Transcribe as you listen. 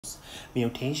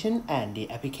mutation and the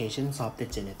applications of the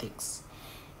genetics.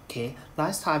 Okay,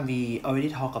 last time we already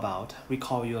talked about,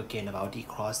 recall you again about the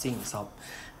crossings of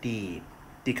the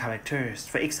characters.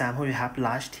 For example, you have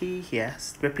large T here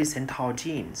represent tall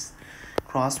genes,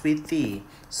 cross with the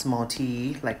small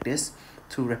t like this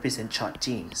to represent short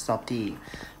genes of the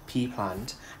pea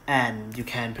plant, and you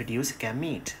can produce a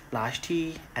gamete large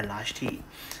T and large T,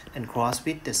 and cross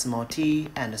with the small t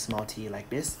and the small t like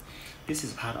this. This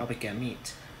is part of a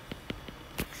gamete.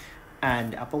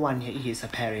 And the upper one here is a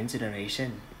parent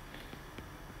generation.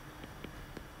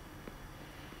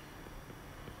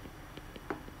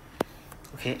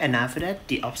 Okay, and after that,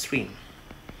 the offspring.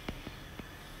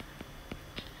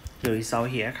 The result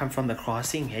here come from the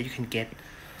crossing. Here you can get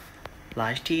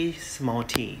large T, small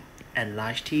t, and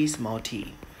large T, small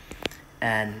t,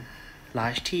 and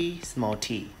large T, small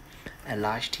t, and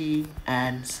large T,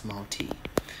 and small t.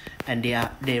 And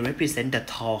they represent the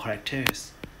tall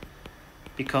characters.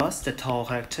 Because the tall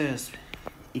characters,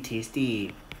 it is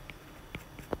the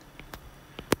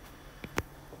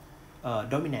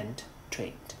dominant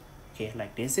trait. Okay,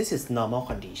 like this is normal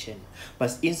condition,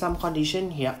 but in some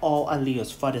condition here, all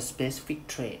alleles for the specific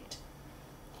trait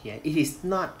here, it is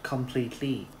not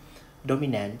completely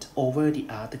dominant over the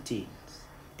other genes,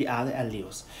 the other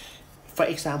alleles. For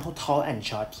example, tall and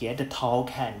short here, the tall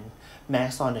can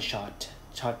match on the short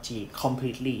gene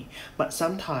completely, but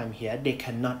sometimes here they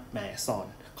cannot match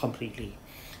on completely.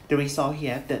 The result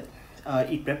here that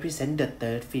it represents the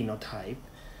third phenotype,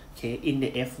 okay, in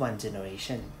the F1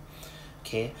 generation.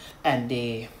 Okay, and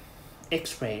the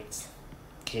X-rays,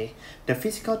 okay, the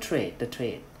physical trait, the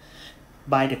trait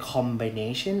by the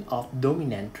combination of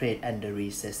dominant trait and the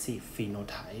recessive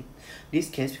phenotype. This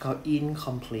case we call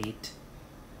incomplete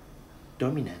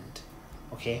dominant.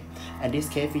 Okay, and this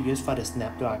case we use for the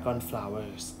snapdragon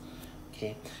flowers.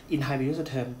 Okay, in Thai we use the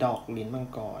term ดอกลิ้นมัง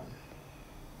กร.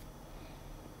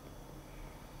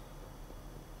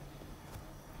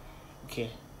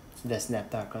 Okay, the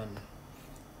snapdragon.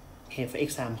 Okay, for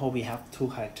example, we have two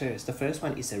characters. The first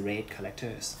one is a red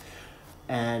characters,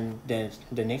 and the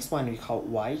next one we call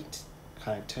white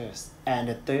characters, and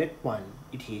the third one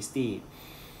it is the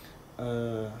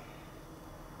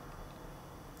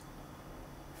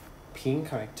pink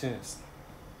characters.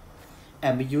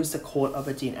 And we use the code of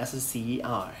a gene as a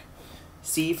CR.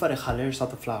 C for the colors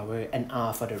of the flower and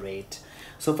R for the red.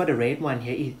 So for the red one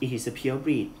here, it is a pure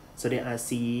breed. So there are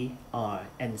CR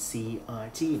and CR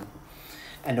gene.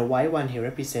 And the white one here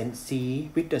represents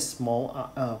C with the small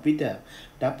with the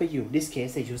W. This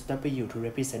case they use W to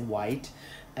represent white,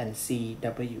 and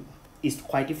CW. It's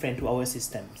quite different to our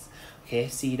systems. Okay,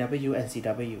 CW and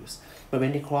CWs. But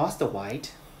when they cross the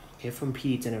white, okay, from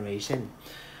P generation,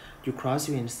 you cross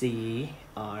between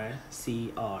CR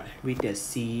with the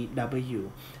CW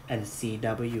and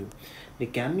CW. The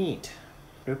gamete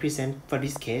represent, for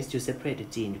this case, you separate the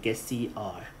gene, you get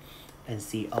CR and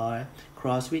CR,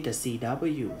 cross with the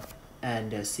CW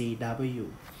and the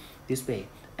CW this way,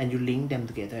 and you link them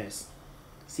together,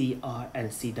 CR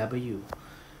and CW.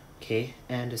 Okay,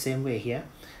 and the same way here,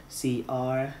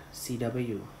 CR,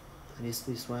 CW, and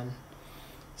this one,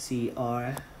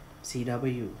 CR,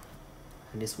 CW,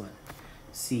 and this one,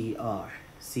 CR,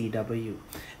 CW,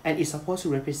 and it's supposed to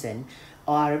represent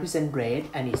R represent red,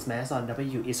 and its mass on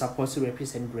W is supposed to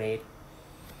represent red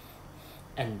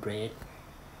and red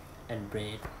and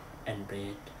red and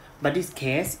red. But this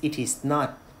case, it is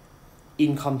not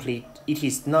incomplete, it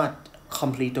is not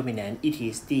complete dominant, it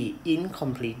is the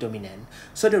incomplete dominant.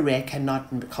 So the red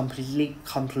cannot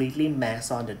completely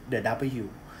match on the W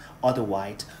or the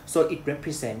white. So it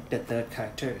represents the third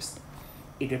characters.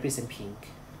 It represents pink.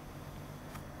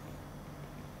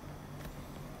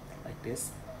 Like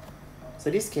this. So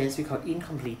this case we call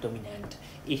incomplete dominant.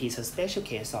 It is a special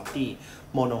case of the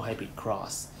monohybrid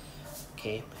cross.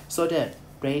 Okay, so the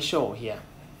ratio here,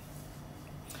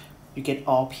 you get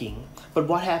all pink. But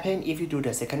what happens if you do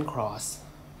the second cross?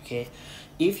 Okay,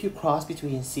 if you cross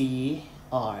between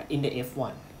CR in the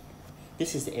F1,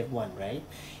 this is the F1, right?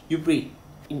 You breed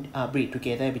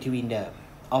together between the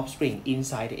offspring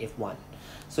inside the F1.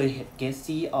 So you get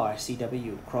CR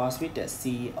CW cross with the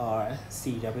CR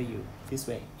CW this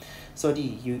way. So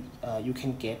you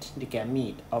can get the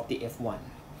gamete of the F1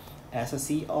 as a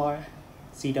CR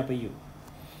CW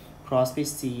cross with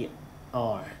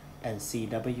CR and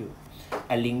CW,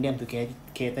 and link them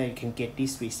together. You can get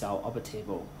this result of a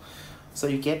table. So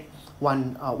you get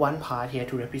one part here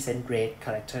to represent red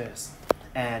characters,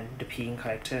 and the pink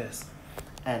characters,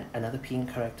 and another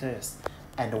pink characters,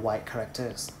 and the white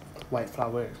characters, white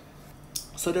flower.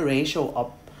 So the ratio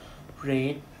of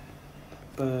red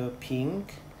per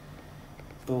pink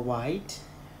per white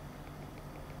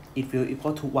it will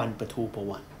equal to 1 per 2 per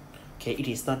 1. Okay, it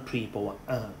is not 3 per 1.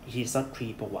 It is not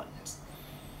 3 per 1.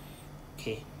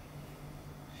 Okay.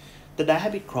 The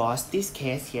dihybrid cross, this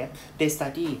case here, they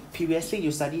study, previously you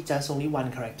study just only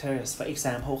one characters, for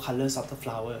example, colors of the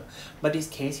flower. But this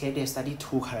case here, they study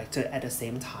 2 characters at the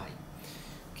same time.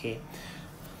 Okay.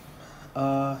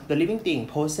 The living thing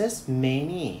possess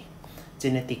many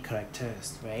genetic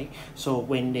characters, right? So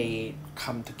when they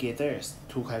come together,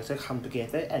 2 characters come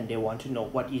together and they want to know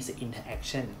what is the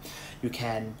interaction, you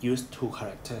can use 2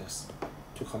 characters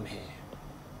to compare.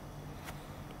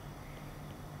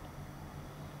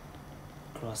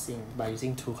 Crossing by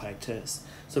using 2 characters.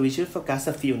 So we should focus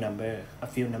a few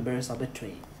numbers of the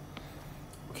trait.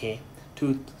 Okay,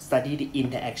 to study the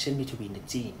interaction between the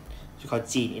gene. We call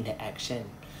gene interaction.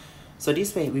 So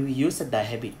this way we will use a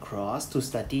dihybrid cross to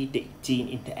study the gene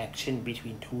interaction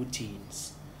between 2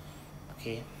 genes.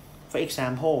 Okay. For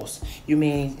examples, you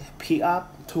may pick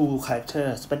up 2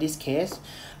 characters, but in this case,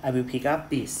 I will pick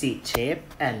up the seed shape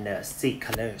and the seed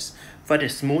colors. For the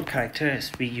smooth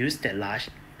characters, we use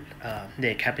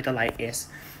the capitalized S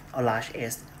or large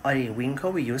S, or the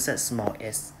wrinkle we use a small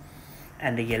s,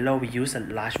 and the yellow we use a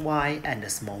large Y and the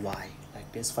small y,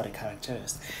 like this for the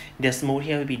characters. The smooth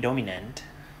here will be dominant,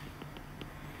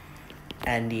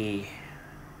 and the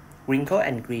wrinkle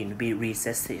and green will be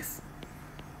recessive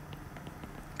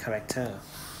character.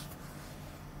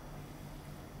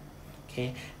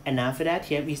 Okay, and after that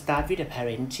here we start with the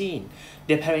parent gene.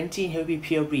 The parent gene here will be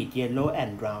purebred yellow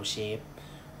and brown shape.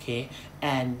 Okay,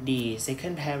 and the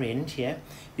second parent here,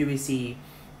 you will see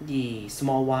the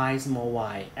small y,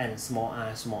 and small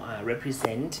r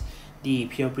represent the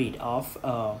purebred of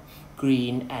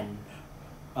green and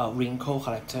wrinkle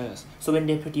characters. So when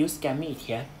they produce gamete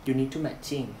here, you need to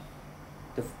matching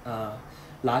the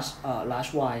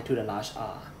large y to the large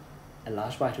r, and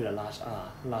large y to the large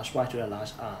r, large y to the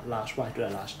large r, large y to the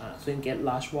large r. So you get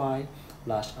large y,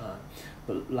 large r,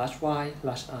 large y,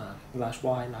 large r, large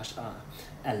y, large r,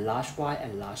 and large y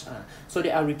and large r. So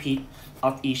they are repeat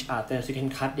of each other, so you can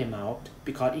cut them out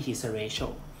because it is a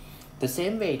ratio. The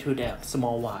same way to the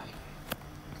small y.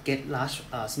 Get large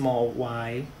small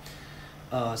y,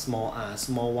 small r,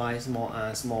 small y, small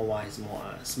r, small y, small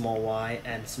r, small y,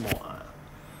 and small r.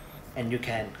 And you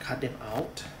can cut them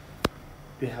out.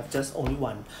 You have just only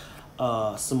one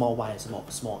small y and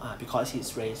small r because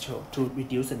it's ratio to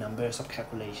reduce the numbers of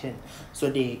calculation. So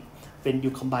when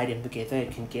you combine them together, you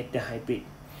can get the hybrid.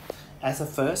 As a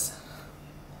first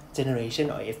generation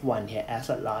or F1 here, as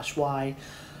a large y,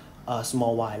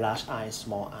 small y, large I,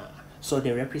 small r. So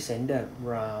they represent the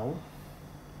brown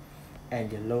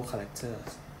and yellow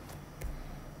characters.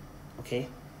 Okay.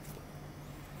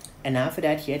 And after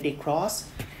that here they cross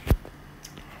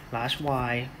large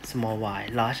y,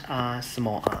 large r,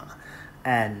 small r,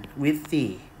 and with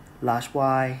the large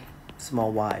y,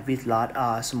 small y with large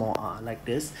r, small r, like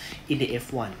this in the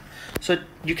F1. So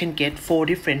you can get 4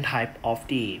 different type of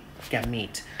the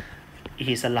gamete. It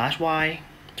is a large y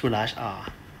to large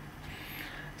r,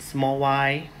 small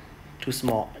y to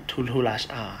large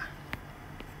r,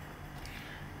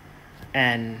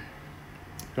 and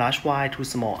large y to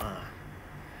small r,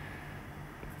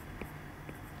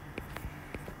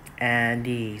 and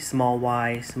the small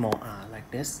y, small r, like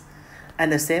this.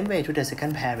 And the same way to the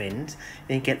second parent,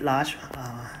 you get large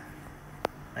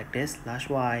like this, large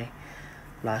y,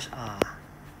 large r,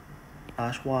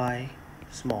 large y,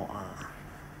 small r,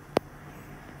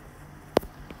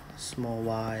 small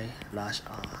y, large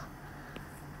r,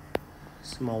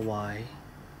 small y,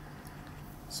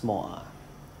 small r.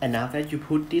 And now that you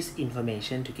put this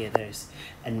information together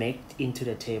and make into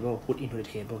the table, put into the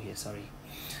table here, sorry,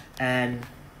 and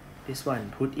this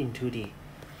one put into the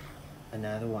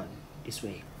another one this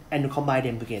way, and you combine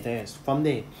them together from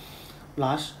the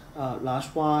large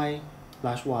y,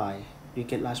 you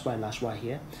get large y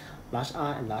here, large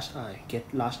r and large r,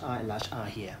 get large r and large r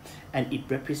here, and it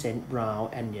represents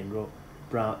brown and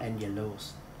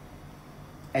yellows.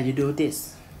 And you do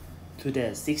this to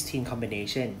the 16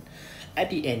 combination. At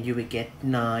the end you will get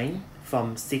 9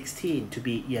 from 16 to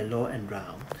be yellow and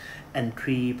brown, and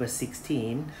 3 per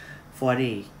 16 for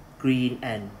the green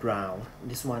and brown,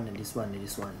 this one and this one and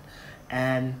this one,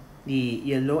 and the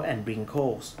yellow and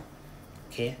wrinkles.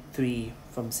 Okay, 3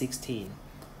 from 16,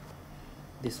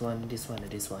 this one and this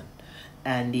one,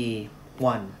 and the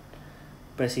 1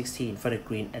 per 16 for the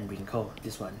green and wrinkle,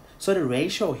 this one. So the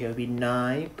ratio here will be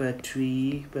 9 per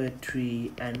 3 per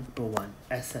 3 and per 1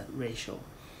 as a ratio.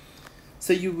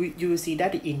 So you will see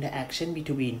that the interaction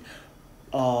between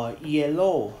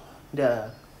yellow,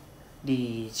 the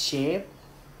shape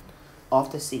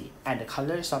of the seed and the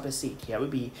colors of the seed here will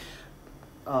be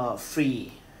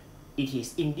free it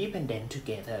is independent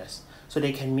together, so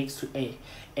they can mix to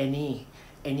any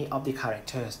of the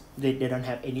characters. They don't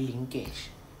have any linkage.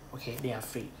 Okay, they are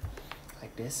free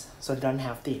like this, so they don't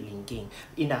have the linking.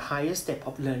 In the higher step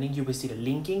of learning, you will see the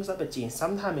linkings of the genes.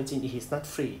 Sometimes the gene it is not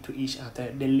free to each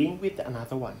other, they link with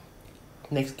another one.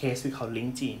 Next case we call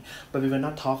link gene, but we will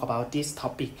not talk about this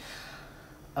topic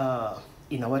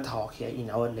in our talk here, in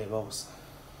our levels.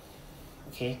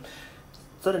 Okay,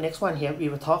 so the next one here we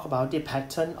will talk about the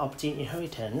pattern of gene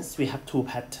inheritance. We have two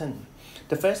patterns.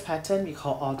 The first pattern we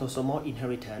call autosomal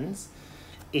inheritance.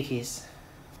 It is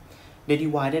they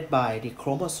divided by the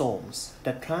chromosomes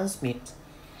that transmit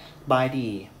by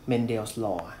the Mendel's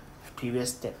law.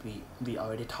 Previous step we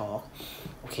already talked.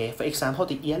 Okay, for example,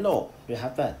 the earlobe, you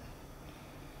have that.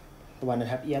 The one that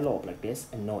have earlobe like this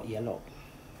and no earlobe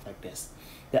like this.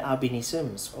 The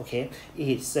albinisms, okay,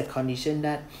 it's a condition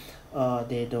that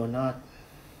they do not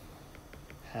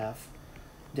have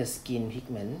the skin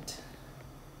pigment.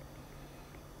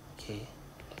 Okay,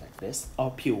 like this,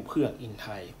 or ผิวเผือก in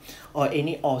Thai, or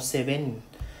any all 7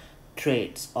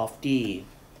 traits of the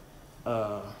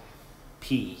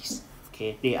P's.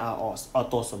 Okay, they are all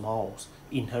autosomal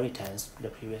inheritance, the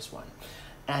previous one.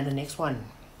 And the next one,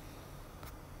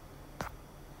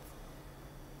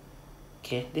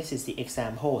 okay, this is the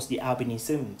examples, the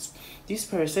albinisms. This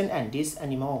person and these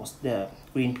animals, the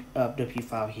green the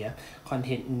profile here,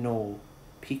 contain no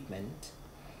pigment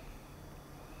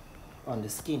on the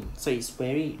skin, so it's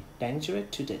very dangerous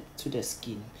to the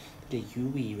skin, to the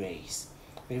UV rays,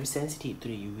 very sensitive to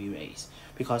the UV rays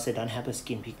because they don't have a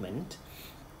skin pigment.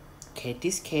 Okay,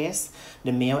 this case,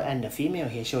 the male and the female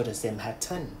here show the same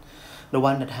pattern. The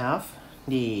one that have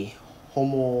the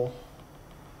homozygous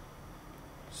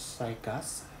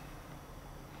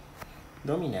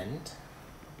dominant,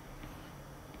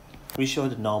 we show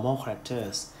the normal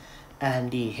characters,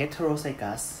 and the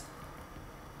heterozygous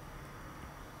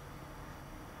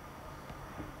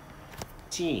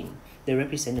gene, they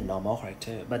represent the normal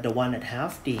character, but the one that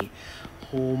have the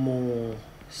homozygous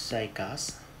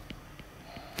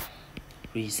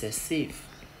recessive,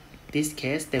 this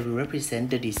case they will represent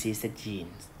the diseased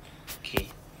genes. Okay,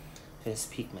 there's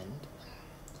pigment.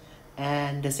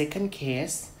 And the second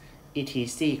case, it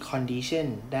is the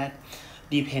condition that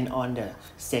depend on the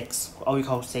sex, or we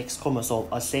call sex chromosome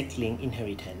or sex-linked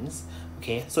inheritance.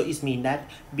 Okay, so it means that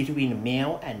between the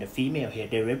male and the female here,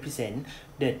 they represent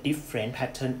the different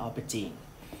pattern of the gene.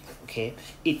 Okay,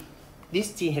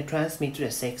 this gene had transmit to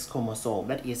the sex chromosome,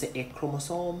 that is the X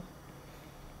chromosome.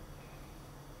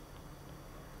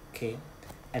 Okay,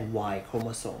 and Y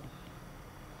chromosome.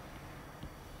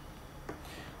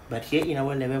 But here in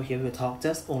our level here, we will talk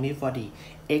just only for the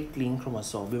X-linked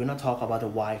chromosome. We will not talk about the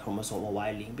Y chromosome or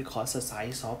Y-linked because the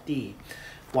size of the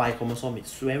Y chromosome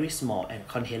is very small and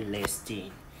contain less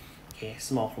gene. Okay,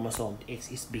 small chromosome,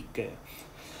 X is bigger.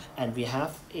 And we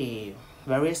have a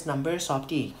various numbers of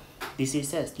the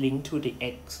diseases linked to the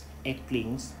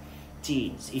X-linked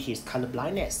genes. It is color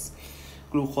blindness,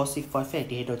 glucose phosphate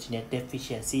dehydrogenase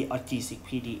deficiency or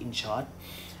G6PD in short,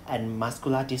 and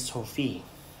muscular dystrophy.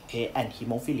 Okay, and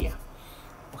hemophilia.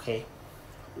 Okay,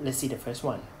 let's see the first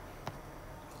one.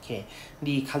 Okay,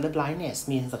 the color blindness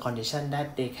means the condition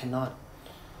that they cannot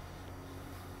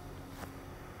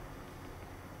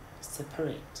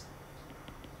separate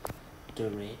the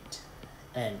red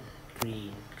and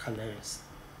green colors.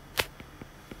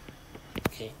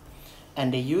 Okay,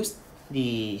 and they use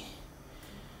the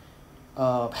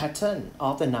pattern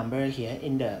of the number here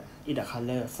in the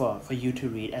color for you to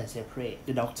read and separate.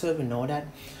 The doctor will know that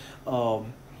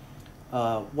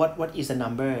what is a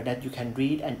number that you can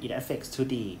read and it affects to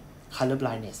the color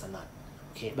blindness or not.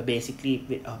 Okay, but basically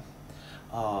with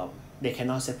they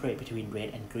cannot separate between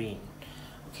red and green.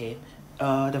 Okay,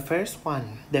 the first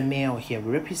one, the male here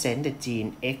will represent the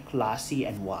gene X, large C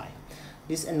and Y.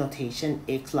 This annotation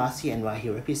X, large C and Y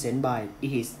here represent by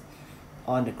it is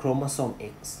on the chromosome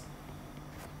X.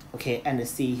 Okay, and the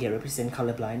C here represent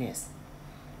color blindness.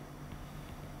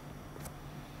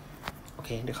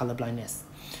 Okay, the color blindness.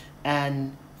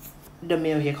 And the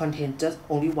male here contains just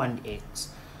only one X.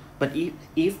 But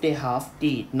if they have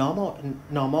the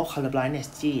normal color blindness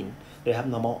gene, they have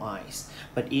normal eyes.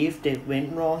 But if they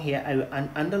went wrong here, I will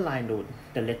underline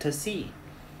the letter C.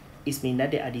 It means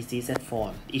that they are diseased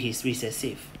form. It is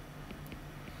recessive.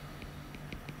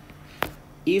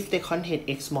 If they contain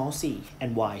X small c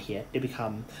and Y here,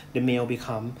 the male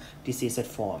become diseased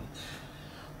form.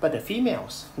 But the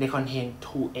females, they contain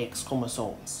 2 X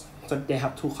chromosomes. So they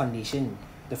have two conditions.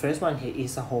 The first one here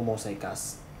is a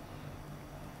homozygous.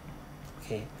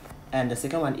 Okay, and the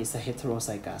second one is a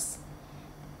heterozygous.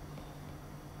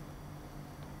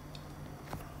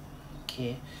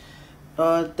 Okay.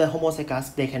 The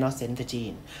homozygous, they cannot send the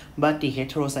gene, but the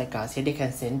heterozygous here, they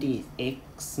can send the X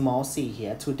small c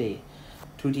here to the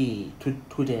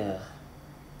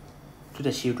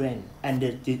children, and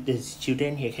the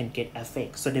children here can get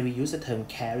affect. So they will use the term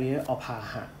carrier or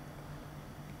paha.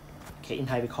 Okay, in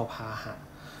Thai we call paha,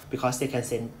 because they can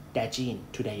send that gene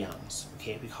to their youngs.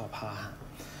 Okay, we call paha.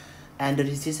 And the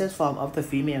diseases form of the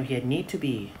female here need to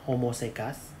be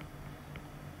homozygous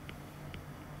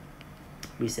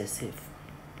recessive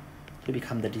to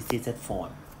become the diseased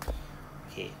form.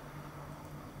 Okay.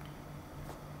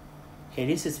 Okay,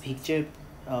 this is picture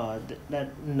that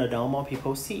the normal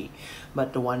people see,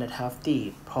 but the one that have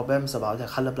the problems about the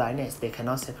color blindness, they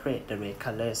cannot separate the red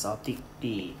colors of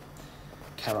the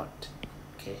carrot.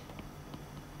 Okay.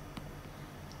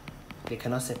 They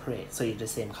cannot separate, so it's the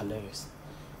same colors.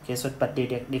 Okay, so but they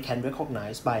can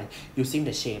recognize by using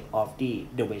the shape of the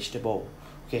vegetable,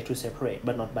 okay, to separate,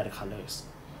 but not by the colors.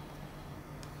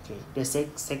 Okay, the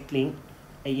sex link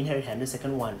inheritance, the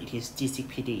second one, it is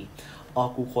G6PD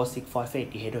or glucose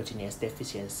 6-phosphate dehydrogenase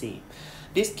deficiency.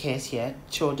 This case here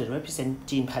shows the represent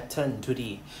gene pattern to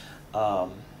the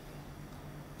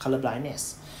color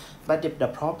blindness. But the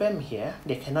problem here,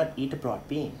 they cannot eat the broad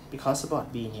bean because the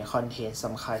broad bean here contains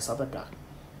some kinds of a drug.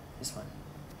 This one.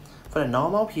 For the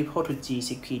normal people to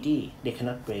G6PD, they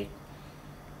cannot break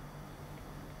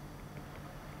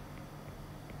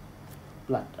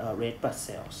blood, red blood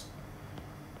cells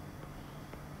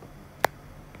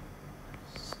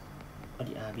or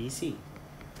the RBC.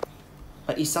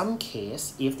 But in some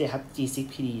case, if they have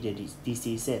G6PD, the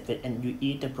disease, and you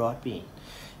eat the broad bean,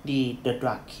 the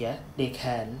drug here, they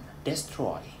can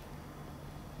destroy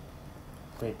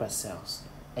red blood cells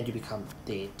and you become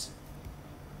dead.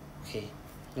 Okay,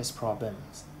 there's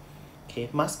problems. Okay,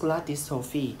 muscular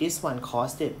dystrophy, this one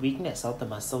caused the weakness of the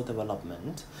muscle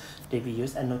development. They will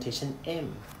use annotation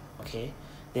M. Okay,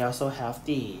 they also have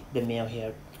the male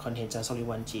here contains just only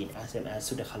one gene as well as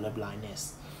to the color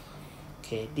blindness.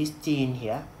 Okay, this gene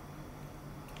here,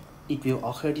 it will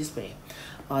occur this way.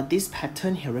 This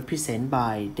pattern here represented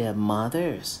by the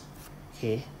mothers.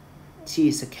 Okay, she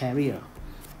is a carrier.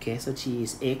 Okay, so she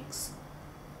is X,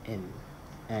 M,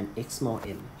 and X small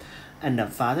m, and the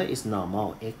father is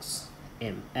normal X,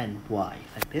 M, and Y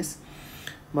like this.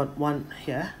 But one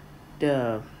here,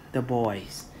 the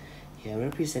boys here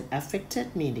represent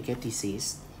affected, mean they get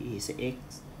disease. He is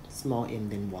X small m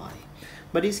then Y.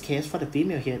 But this case for the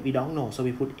female here, we don't know, so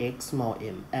we put X small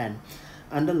m and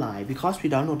underline because we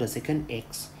don't know the second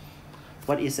X.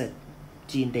 What is a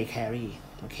gene they carry?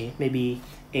 Okay, maybe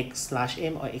X large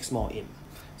M or X small m.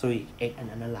 So we X and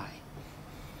underline.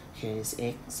 Here is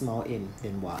X small m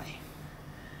then Y.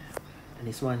 And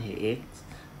this one here X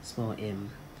small m,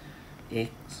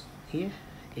 X here,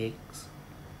 X.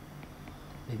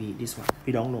 Maybe this one,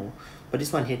 we don't know. But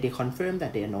this one here, they confirm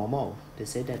that they are normal. They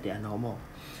say that they are normal.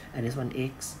 And this one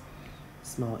X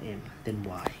small m then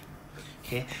Y.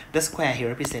 Okay, the square here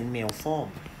represent male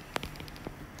form,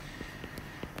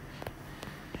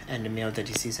 and the male, the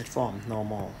diseased form,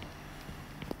 normal.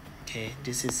 Okay,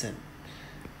 this is an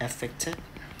affected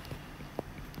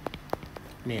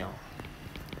male.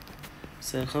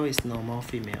 Circle is normal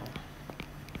female.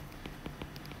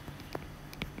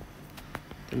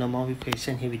 The normal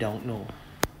equation here we don't know,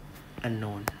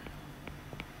 unknown.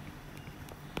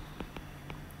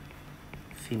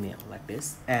 Female like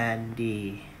this, and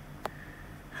the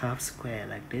half square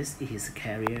like this, it is a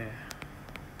carrier.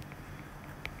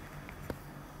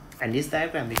 And this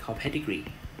diagram we call pedigree.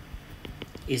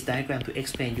 It's diagram to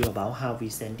explain you about how we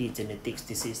send the genetic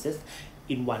diseases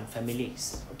in one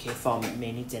families, okay, from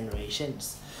many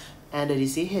generations. And the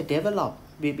disease here develop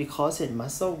because of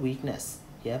muscle weakness.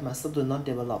 Yeah, muscle do not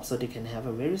develop, so they can have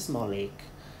a very small leg.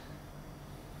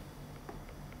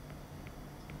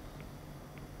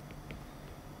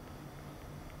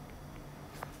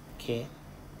 Okay,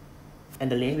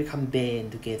 and the leg become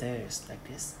bend together like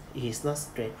this. It is not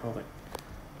straightforward.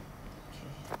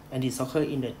 Okay, and this occur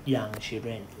in the young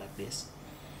children like this.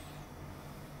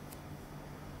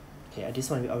 Okay, and this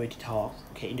one we already talked.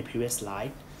 Okay, in the previous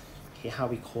slide. Okay, how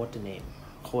we code the name,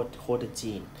 code the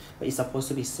gene, but it's supposed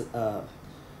to be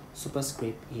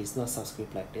superscript. It's not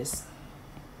subscript like this.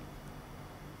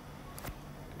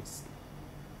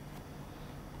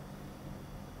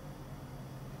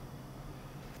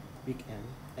 Big M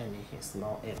and here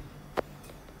small m.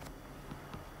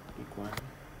 Big one,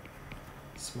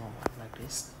 small one like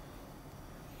this.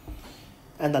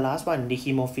 And the last one, the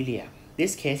hemophilia.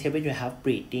 This case here when you have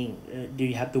bleeding, do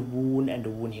you have the wound, and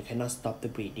the wound here cannot stop the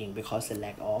bleeding because the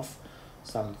lack of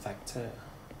some factor.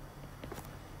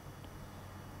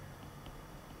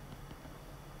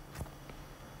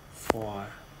 for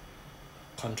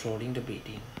controlling the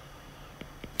bleeding.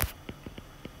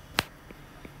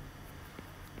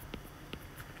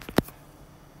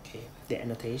 Okay, the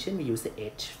annotation we use the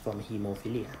H from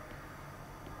hemophilia.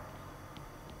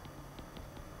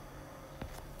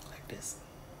 Like this.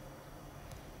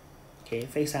 Okay,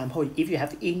 for example, if you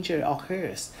have injury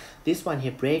occurs, this one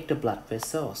here break the blood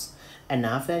vessels, and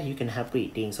after that you can have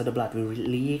bleeding, so the blood will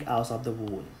leak out of the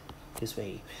wound this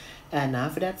way. And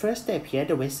after that first step here,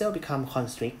 the vessel become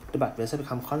constrict, the blood vessel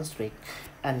become constrict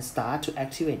and start to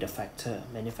activate the factor,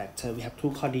 many factor. We have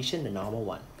two conditions, the normal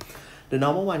one. The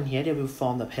normal one here, they will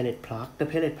form the pellet plug. The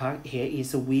pellet plug here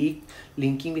is a weak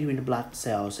linking between the blood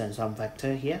cells and some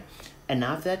factor here. And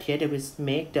after that here, they will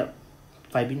make the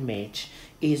fibrin mesh.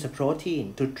 It is a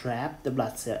protein to trap the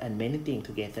blood cell and many things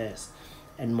together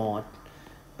and more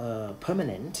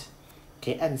permanent.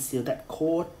 Okay, and seal that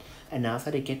coat. And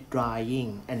after they get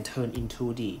drying and turn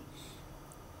into the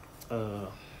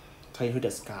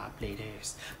scarf later.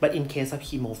 But in case of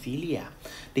hemophilia,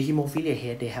 the hemophilia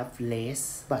here, they have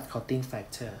less blood clotting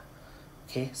factor.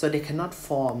 Okay, so they cannot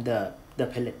form the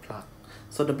pellet plug.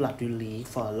 So the blood will leak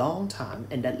for a long time,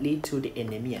 and that lead to the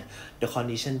anemia, the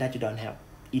condition that you don't have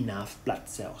enough blood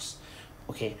cells.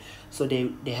 Okay, so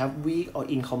they have weak or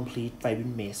incomplete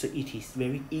fibrin mesh, so it is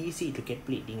very easy to get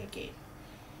bleeding again.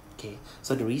 Okay,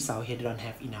 so the result here, they don't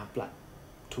have enough blood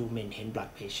to maintain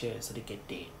blood pressure, so they get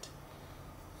dead.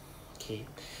 Okay,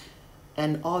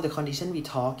 and all the condition we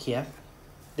talk here,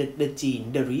 the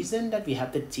gene, the reason that we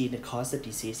have the gene that cause the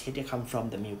disease here, they come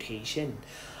from the mutation,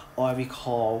 or we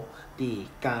call the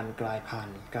การกลายพัน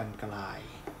ธุ์ การกลาย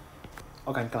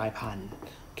or การกลายพันธุ์.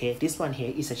 Okay, this one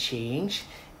here is a change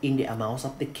in the amounts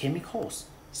of the chemicals,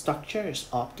 structures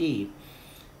of the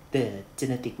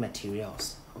genetic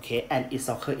materials. Okay, and it's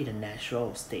occur in a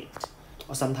natural state,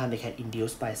 or sometimes they can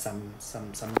induce by some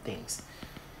things,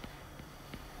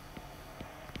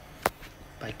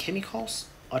 by chemicals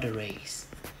or the rays,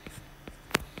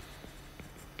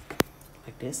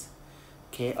 like this.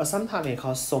 Okay, or sometimes they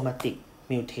call somatic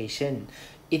mutation.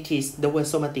 It is, the word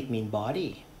somatic mean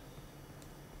body.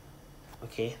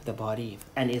 Okay, the body,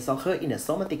 and it's occur in the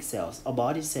somatic cells or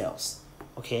body cells.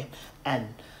 Okay,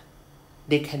 and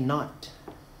they cannot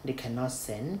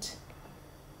send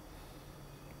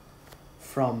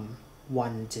from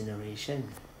one generation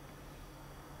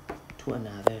to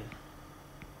another.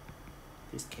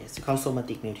 This case it's called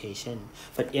somatic mutation.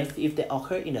 But if they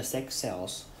occur in the sex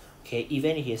cells, okay,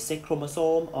 even if it's sex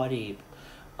chromosome or the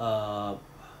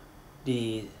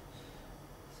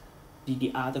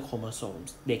other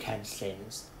chromosomes, they can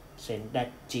send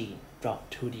that gene drop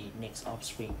to the next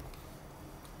offspring.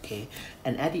 Okay,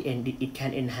 and at the end it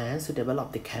can enhance to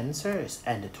develop the cancers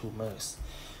and the tumors.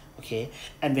 Okay,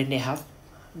 and when they have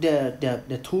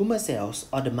the tumor cells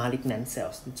or the malignant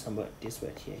cells, this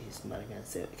word here is malignant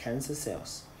cell, cancer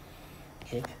cells.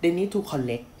 Okay, they need to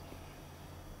collect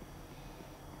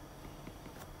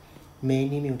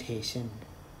many mutation.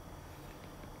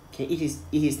 Okay, it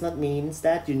is not means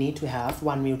that you need to have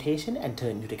one mutation and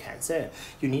turn into the cancer.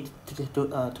 You need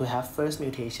to have first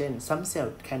mutation. Some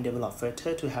cell can develop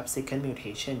further to have second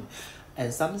mutation,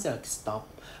 and some cells stop.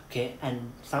 Okay,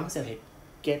 and some cells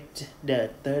get the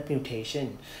third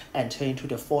mutation and turn into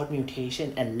the fourth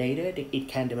mutation, and later it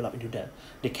can develop into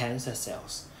the cancer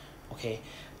cells. Okay,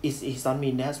 it does not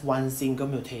mean that one single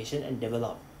mutation and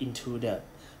develop into the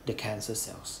cancer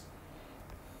cells.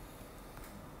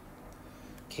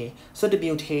 Okay, so the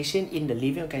mutation in the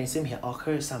living organism here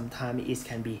occurs sometimes. It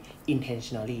can be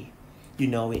intentionally, you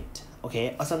know it,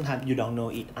 okay, or sometimes you don't know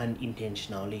it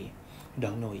unintentionally, you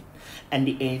don't know it. And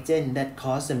the agent that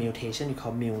cause the mutation we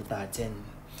call mutation.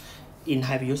 In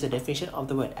Thai we use the definition of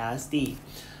the word as the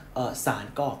สาร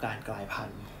ก่อการกลายพั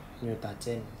นธุ์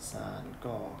mutation สาร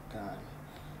ก่อการ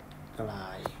กลา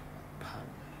ยพัน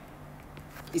ธุ์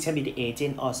It can be the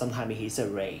agent or sometimes it is a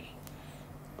ray.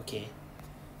 Okay.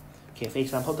 Okay, for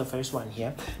example, the first one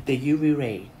here, the UV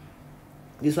ray.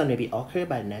 This one may be occurred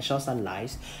by natural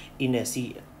sunlight in the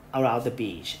sea, around the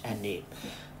beach and the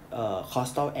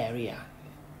coastal area.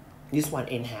 This one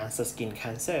enhances skin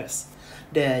cancers.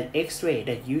 The X-ray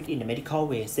that used in the medical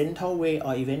way, dental way,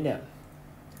 or even the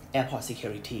airport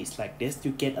securities like this,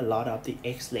 you get a lot of the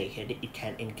X-ray here. It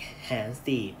can enhance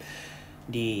the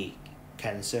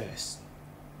cancers.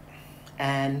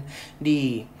 And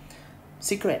the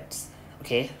cigarettes,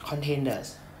 okay, contain the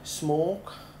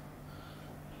smoke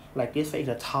like this, for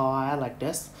example, tar like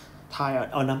this, tar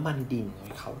or น้ำมันดิน we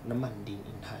call น้ำมันดิน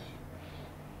in Thai.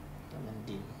 น้ำมัน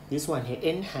ดิน. This one here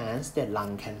enhance the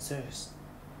lung cancers,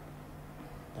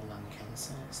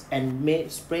 and may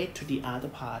spread to the other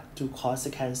part to cause the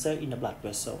cancer in the blood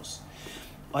vessels.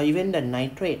 or even the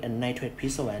nitrate and nitrate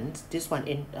preservants. This one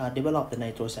develop the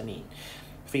nitrosamine.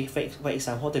 For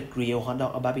example, the grill hot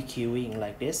dog or barbecuing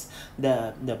like this,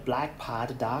 the black part,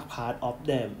 the dark part of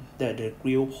the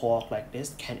grill pork like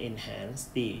this can enhance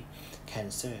the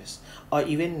cancers. Or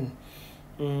even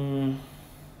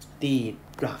the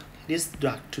this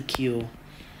drug to kill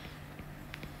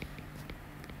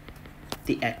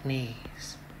the acne.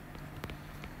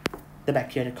 The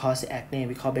bacteria that cause the acne,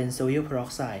 we call benzoyl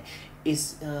peroxide, it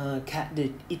is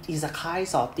a kind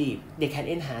of they can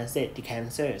enhance the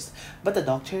cancers, but the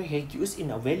doctor here use in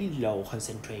a very low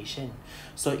concentration,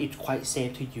 so it's quite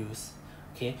safe to use.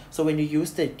 Okay, so when you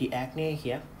use the acne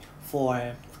here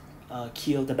for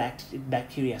kill the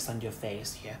bacteria on your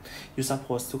face here, you're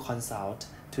supposed to consult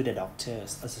to the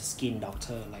doctors as a skin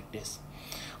doctor like this.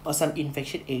 Or some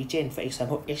infection agent, for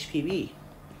example HPV.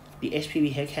 The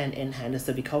HPV here can enhance the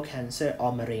cervical cancer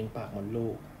or มะเร็งปากมดลู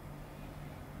ก.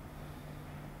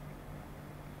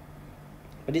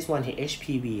 But this one here,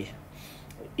 HPV,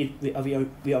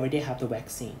 we already have the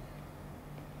vaccine.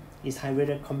 It's highly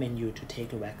recommend you to take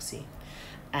the vaccine.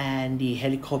 And the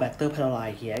Helicobacter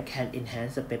pylori here can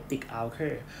enhance the peptic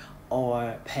ulcer or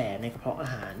แผลในกระเพาะอา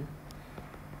หาร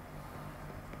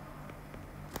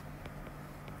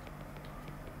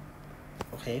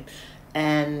Okay,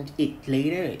 and it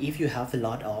later, if you have a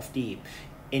lot of the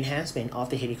enhancement of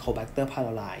the Helicobacter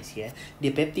pylori here, the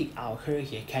peptic ulcer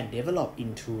here can develop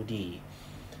into the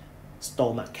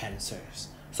stomach cancers.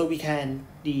 So we can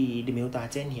the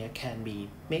mutagen here can be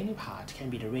many parts, can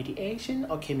be the radiation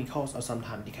or chemicals, or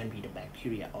sometimes it can be the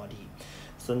bacteria or the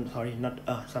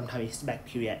sometimes it's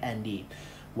bacteria and the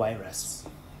virus.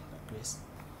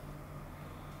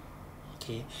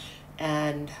 Okay,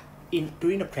 and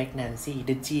during the pregnancy,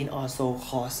 the gene also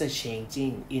causes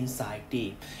changing inside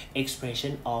the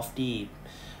expression of the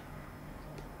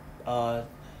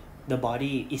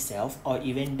body itself or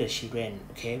even the children.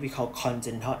 Okay, we call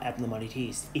congenital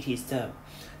abnormalities. It is the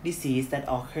disease that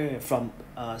occur from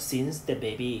since the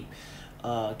baby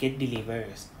get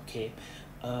delivered. Okay,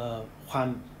 ความ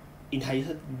entire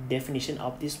definition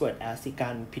of this word as กา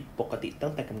รผิดปกติตั้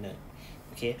งแต่กำเนิด.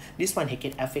 Okay, this one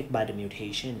get affected by the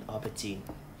mutation of the gene.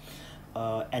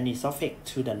 And it's affect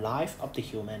to the life of the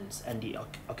humans and the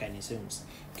organisms.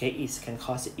 Okay, it can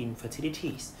cause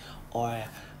infertility or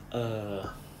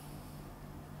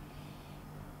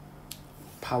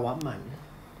ภาวะหมัน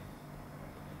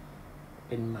เ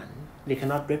ป็นหมัน they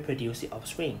cannot reproduce the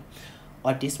offspring.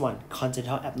 Or this one,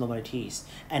 congenital abnormalities,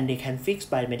 and they can fix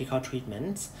by medical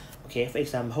treatments. Okay, for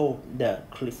example, the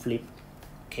clip flip.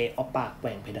 Okay, เอาปากแห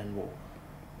ว่งเพดานโหว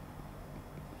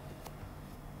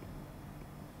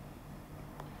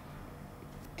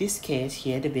This case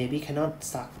here, the baby cannot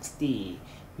suck the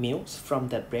milk from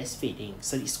the breastfeeding,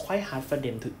 so it's quite hard for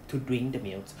them to drink the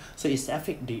milk. So it's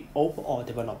affect the overall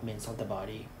development of the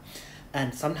body. And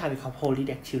sometimes we call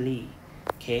polydactyly.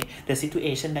 Okay, the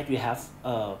situation that you have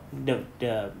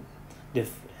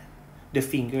the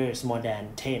fingers more than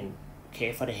 10,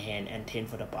 okay, for the hand and 10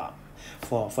 for the palm,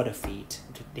 for the feet.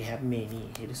 They have many.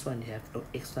 Here, this one they have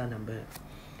extra number.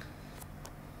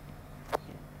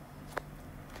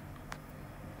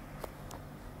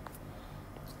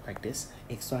 Like this,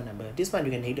 extra number. This one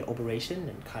you can take the operation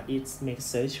and cut it, make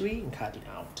surgery and cut it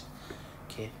out.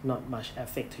 Okay, not much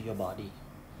effect to your body.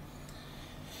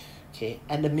 Okay,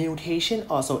 and the mutation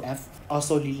also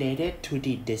related to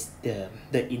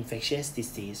the infectious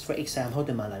disease. For example,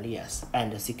 the malaria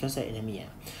and the sickle cell anemia.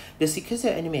 The sickle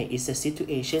cell anemia is a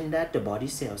situation that the body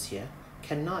cells here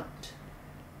cannot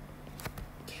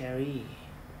carry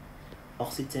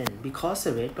oxygen because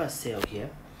the red blood cell here.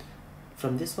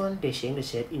 From this one, they change the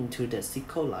shape into the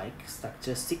sickle-like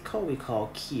structure. Sickle we call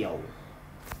keel.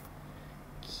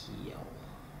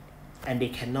 And they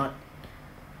cannot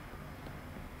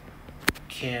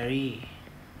carry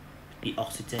the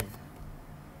oxygen.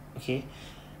 Okay.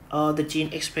 The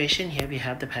gene expression here we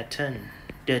have the pattern.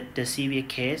 The severe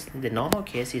case, the normal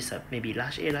case is maybe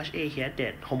large A here,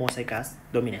 that homozygous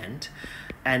dominant.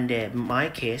 And my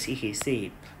case is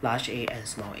the large A and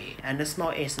small a. And the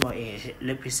small a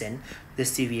represent the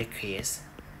severe case.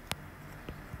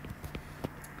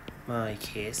 My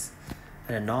case.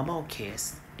 And a normal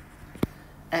case.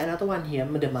 And another one here,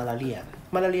 the malaria.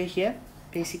 Malaria here,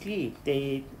 basically,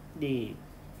 the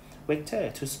vector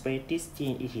to spread this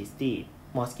gene, it is the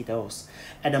mosquitoes.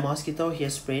 And the mosquito here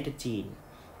spread the gene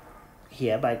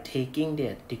here by taking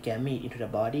the gamete into the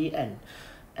body and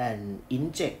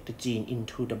inject the gene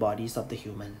into the bodies of the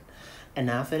human. And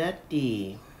after that,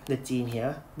 the gene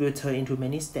here will turn into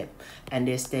many steps and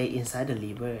they stay inside the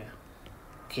liver.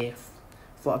 Okay,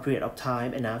 for a period of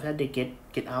time, and after they get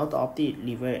out of the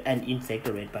liver and infect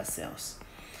the red blood cells.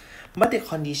 But the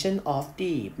condition of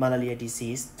the malaria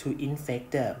disease to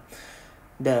infect the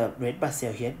red blood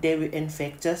cell here, they will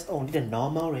infect just only the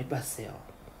normal red blood cell.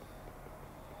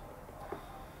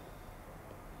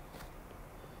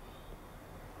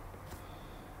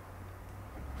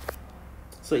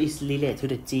 So it's related to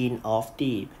the gene of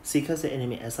the sickle cell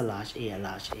anemia as a large A and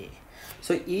large A.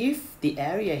 So if the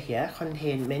area here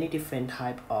contain many different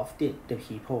type of the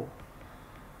people,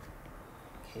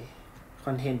 okay,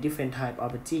 contain different type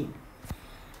of a gene.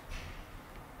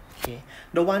 Okay,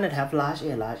 the one that have large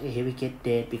A here we get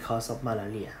dead because of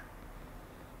malaria.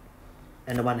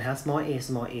 And the one that has small a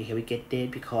here we get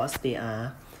dead because they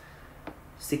are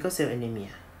sickle cell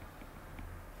anemia.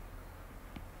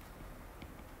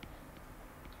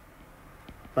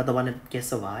 But the one that gets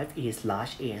survived is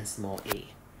large A and small a.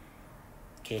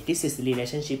 Okay, this is the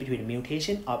relationship between the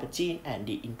mutation of the gene and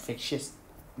the infectious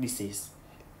disease.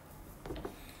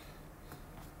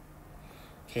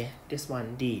 Okay, this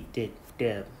one, the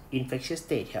infectious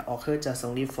state here occurs just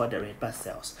only for the red blood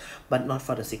cells, but not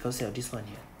for the sickle cell. This one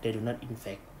here, they do not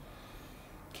infect.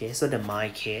 Okay, so the my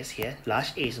case here,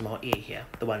 large A, small a here,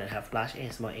 the one that have large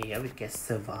A, small a here will get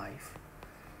survive.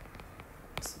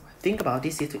 So think about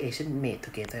this situation made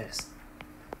together.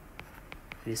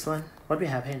 This one, what will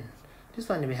happen? This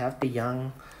one we have the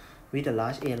young with the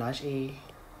large A,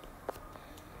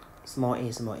 small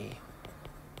a.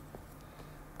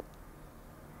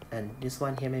 And this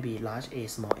one here may be large A,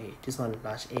 small a. This one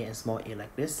large A and small a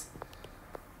like this.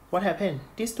 What happened?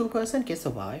 These two persons get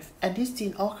survive, and this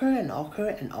gene occur.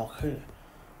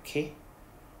 Okay.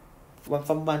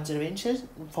 From one generation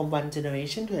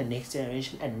to the next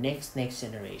generation and next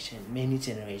generation, many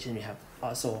generations we have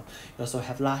also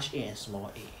have large A and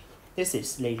small a. This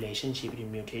is the relationship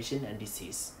between mutation and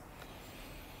disease.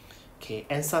 Okay,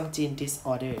 and some gene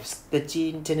disorders. The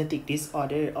genetic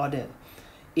disorder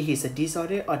it is a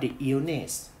disorder or the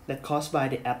illness that caused by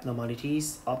the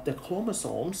abnormalities of the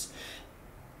chromosomes,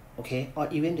 okay, or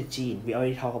even the gene. We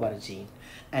already talked about the gene,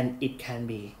 and it can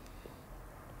be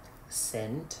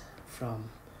sent from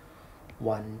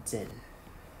one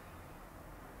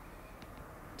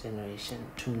generation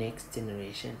to next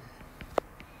generation.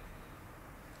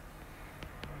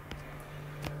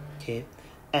 Okay,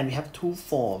 and we have two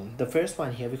forms. The first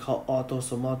one here we call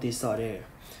autosomal disorder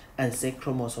and sex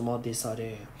chromosomal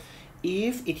disorder.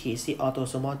 If it is the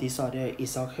autosomal disorder,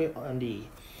 it occurs on the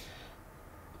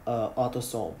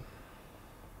autosome.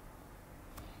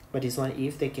 But this one,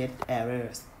 if they get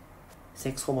errors,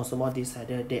 sex chromosomal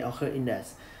disorder, they occur in the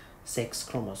sex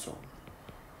chromosome.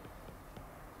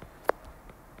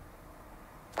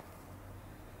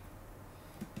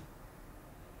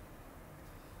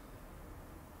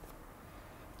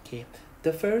 Okay,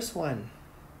 the first one.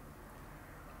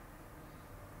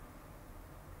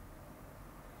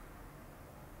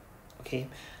 Okay,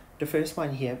 the first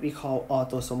one here we call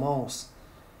autosomal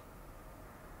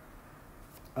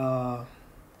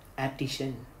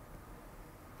addition.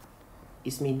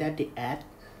 It means that they add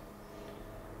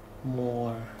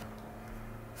more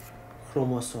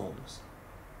chromosomes.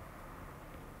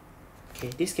 Okay,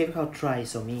 this case we call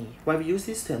trisomy. Why we use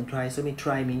this term trisomy?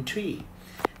 Tri means three,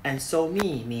 and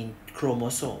somy means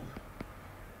chromosome.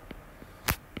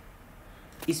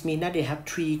 It means that they have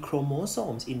 3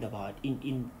 chromosomes in the body,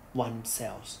 in one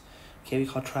cells. Okay, we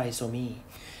call trisomy.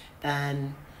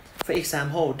 And for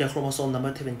example, the chromosome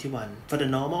number 21. For the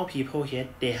normal people here,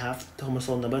 they have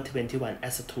chromosome number 21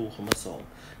 as a 2 chromosome.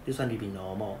 This one will be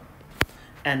normal.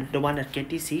 And the one that get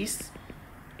disease,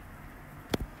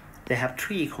 they have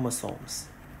 3 chromosomes.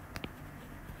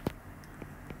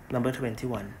 Number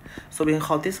 21. So we can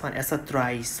call this one as a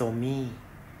trisomy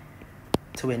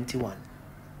 21.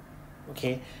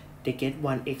 Okay, they get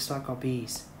 1 extra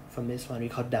copies from this one we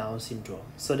call Down syndrome.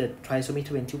 So the trisomy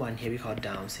 21 here we call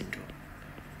Down syndrome.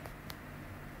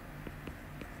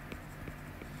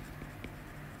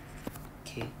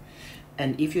 Okay,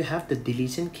 and if you have the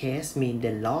deletion case, mean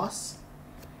they lost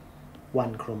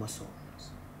 1 chromosome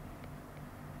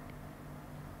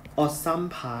or some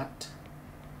part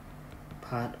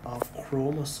of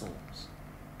chromosomes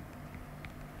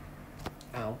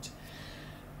out.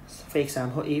 For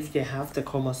example, if they have the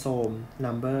chromosome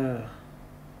number,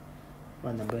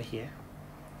 one number here,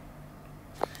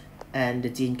 and the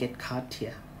gene get cut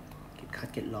here,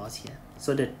 get lost here,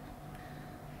 so the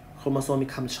chromosome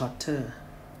becomes shorter,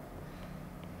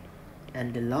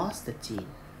 and they lost the gene,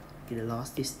 they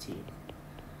lost this gene,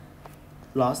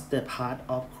 lost the part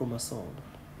of chromosome.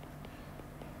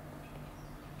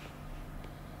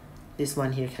 This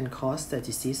one here can cause the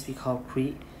disease we call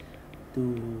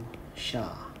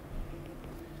sha.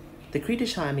 The creature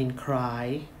sha mean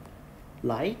cry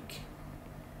like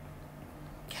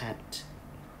cat.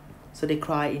 So they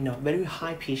cry in a very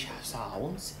high pitched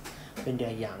sounds when they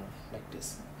are young, like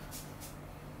this.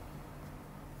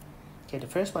 Okay, the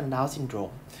first one, Down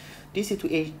syndrome. This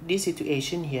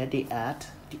situation here,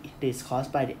 is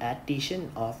caused by the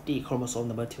addition of the chromosome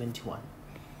number 21.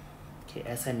 Okay,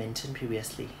 as I mentioned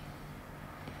previously.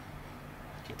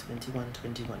 Okay, 21,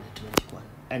 21, and 21.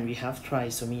 And we have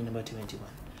trisomy number 21.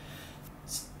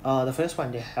 The first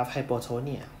one, they have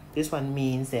hypotonia. This one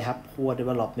means they have poor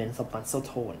development of muscle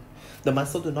tone. The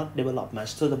muscle do not develop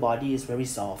much, so the body is very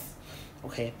soft.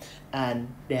 Okay,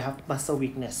 and they have muscle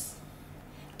weakness.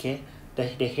 Okay, the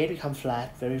head become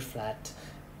flat, very flat,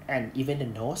 and even the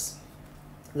nose,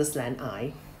 the slant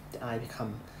eye, the eye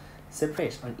become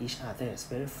separate on each other. It's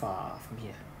very far from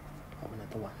here. From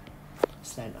another one,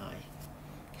 slant eye.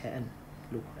 Okay, and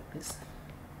look like this.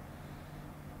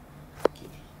 Okay.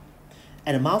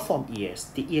 And the malformed ears,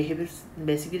 the ear here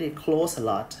basically they close a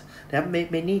lot. They have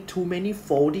too many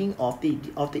folding of the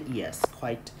ears,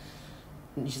 quite.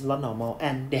 It's not normal,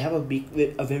 and they have a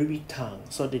very big tongue,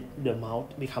 so the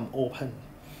mouth become open.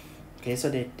 Okay, so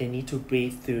they need to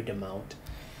breathe through the mouth,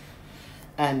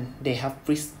 and they have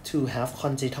risk to have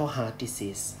congenital heart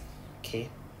disease. Okay,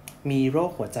 มีโรค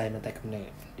หัวใจมาแต่กำเนิ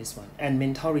ด this one, and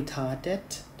mental retarded.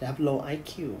 They have low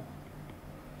IQ,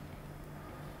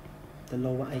 the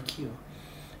lower IQ,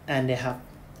 and they have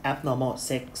abnormal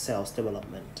sex cells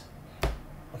development.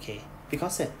 Okay,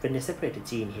 because when they separate the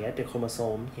gene here, the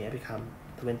chromosome here become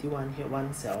 21 here,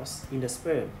 1 cells in the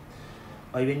sperm,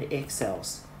 or even the egg cells.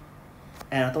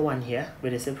 Another one here,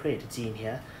 when they separate the gene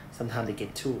here, sometimes they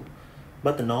get 2.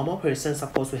 But the normal person is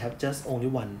supposed to have just only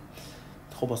 1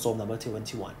 chromosome number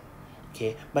 21.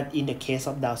 Okay, but in the case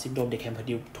of Down syndrome, they can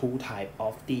produce 2 types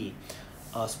of the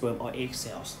sperm or egg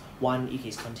cells. One, it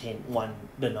is contain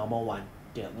the normal one,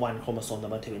 the 1 chromosome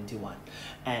number 21,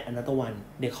 and another one,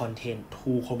 they contain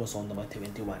 2 chromosome number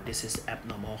 21. This is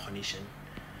abnormal condition.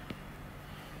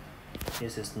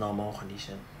 This is normal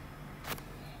condition.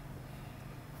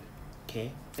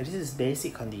 Okay, and this is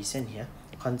basic condition here.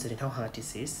 Congenital heart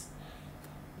disease,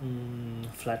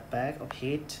 flat back of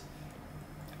head,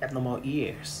 abnormal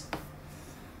ears,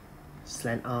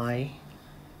 slant eye,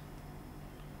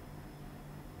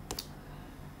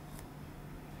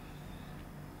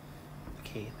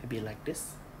 okay, maybe like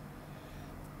this.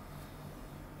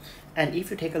 And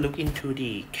if you take a look into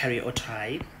the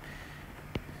karyotyping,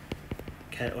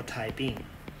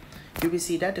 you will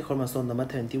see that the chromosome number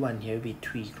 21 here will be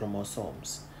 3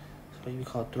 chromosomes. So we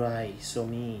call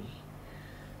trisomy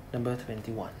number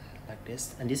 21, like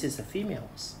this. And this is the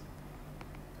females,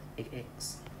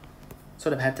 XX. So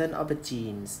the pattern of the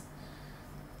genes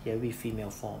here will be female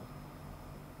form.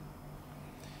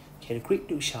 Okay, the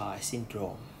Crigg-Duchar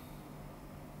syndrome.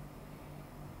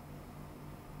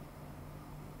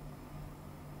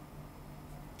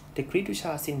 The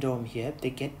Crigg-Duchar syndrome here, they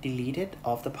get deleted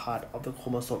of the part of the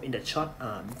chromosome in the short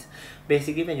arms.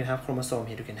 Basically, when you have chromosome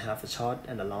here, you can have a short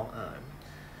and a long arm.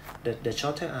 The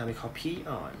shorter arm we call P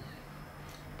arm,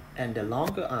 and the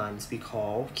longer arms we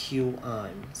call Q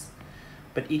arms.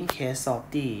 But in case of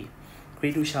the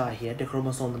Crigg-Duchar here, the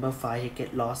chromosome number 5 here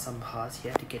get lost some parts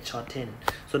here to get shortened.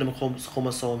 So the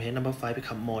chromosome here number 5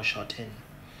 become more shortened,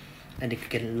 and they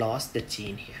can lost the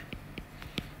gene here.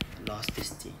 Lost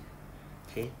this gene.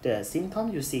 Okay, the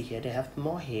symptom you see here, they have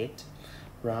more head,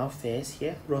 round face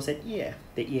here, rosette ear.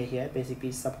 The ear here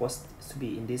basically supposed to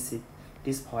be in this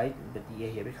point, but the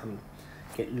ear here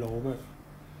get lower.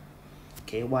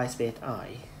 Okay, wide space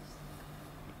eye,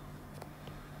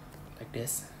 like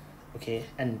this. Okay,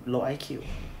 and low IQ.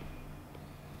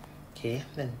 Okay,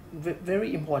 then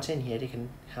very important here, they can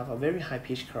have a very high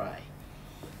pitched cry,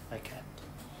 like that.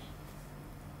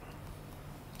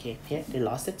 Okay, here they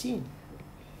lost the gene.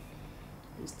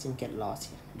 This gene get lost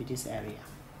here with this area,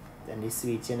 and this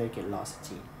region will get lost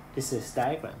gene. This is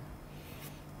diagram.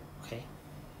 Okay,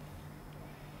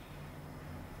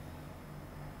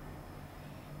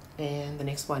 and the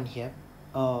next one here,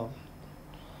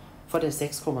 for the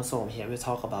sex chromosome here, we'll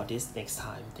talk about this next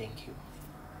time. Thank you.